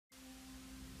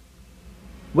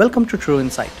Welcome to True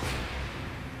Insight,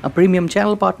 a premium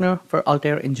channel partner for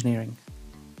Altair Engineering.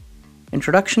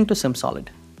 Introduction to SimSolid.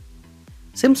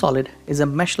 SimSolid is a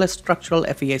meshless structural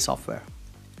FEA software.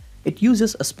 It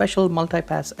uses a special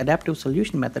multi-pass adaptive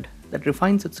solution method that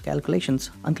refines its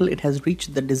calculations until it has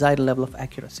reached the desired level of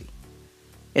accuracy.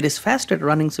 It is fast at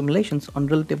running simulations on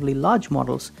relatively large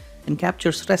models and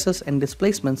captures stresses and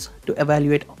displacements to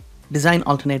evaluate design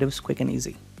alternatives quick and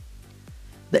easy.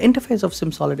 The interface of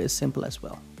SimSolid is simple as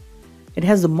well. It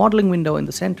has the modeling window in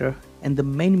the center and the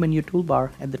main menu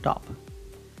toolbar at the top.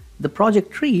 The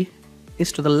project tree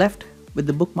is to the left with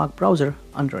the bookmark browser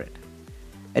under it.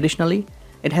 Additionally,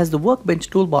 it has the workbench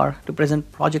toolbar to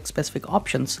present project-specific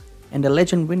options and a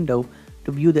legend window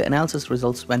to view the analysis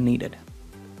results when needed.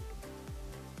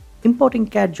 Importing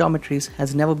CAD geometries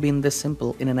has never been this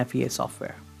simple in an FEA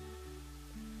software.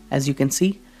 As you can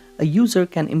see, a user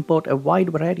can import a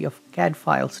wide variety of CAD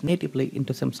files natively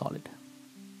into SimSolid.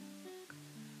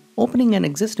 Opening an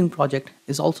existing project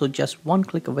is also just one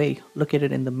click away,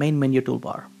 located in the main menu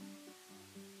toolbar.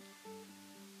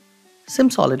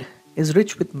 SimSolid is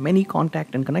rich with many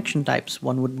contact and connection types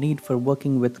one would need for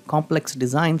working with complex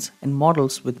designs and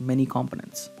models with many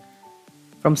components.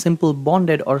 From simple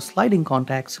bonded or sliding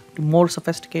contacts to more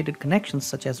sophisticated connections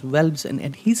such as welds and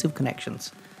adhesive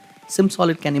connections,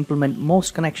 SimSolid can implement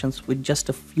most connections with just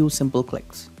a few simple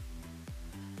clicks.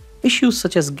 Issues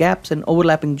such as gaps and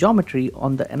overlapping geometry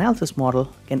on the analysis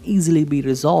model can easily be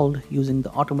resolved using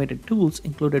the automated tools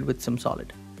included with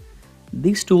SimSolid.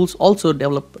 These tools also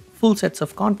develop full sets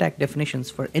of contact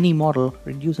definitions for any model,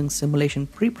 reducing simulation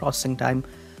pre-processing time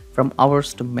from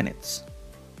hours to minutes.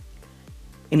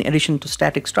 In addition to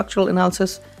static structural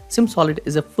analysis, SimSolid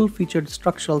is a full-featured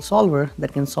structural solver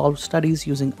that can solve studies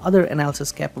using other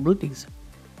analysis capabilities.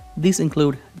 These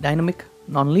include dynamic,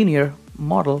 nonlinear,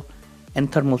 model,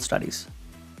 and thermal studies.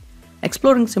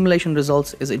 Exploring simulation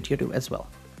results is intuitive as well.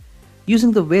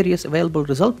 Using the various available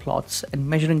result plots and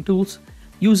measuring tools,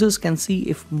 users can see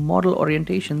if model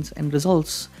orientations and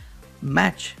results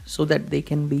match so that they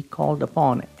can be called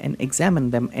upon and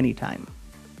examine them anytime.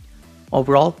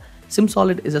 Overall,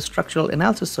 SimSolid is a structural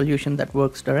analysis solution that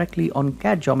works directly on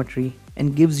CAD geometry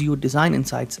and gives you design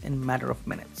insights in a matter of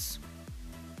minutes.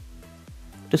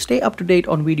 To stay up to date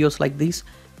on videos like these,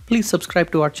 please subscribe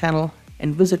to our channel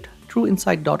and visit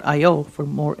trueinsight.io for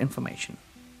more information.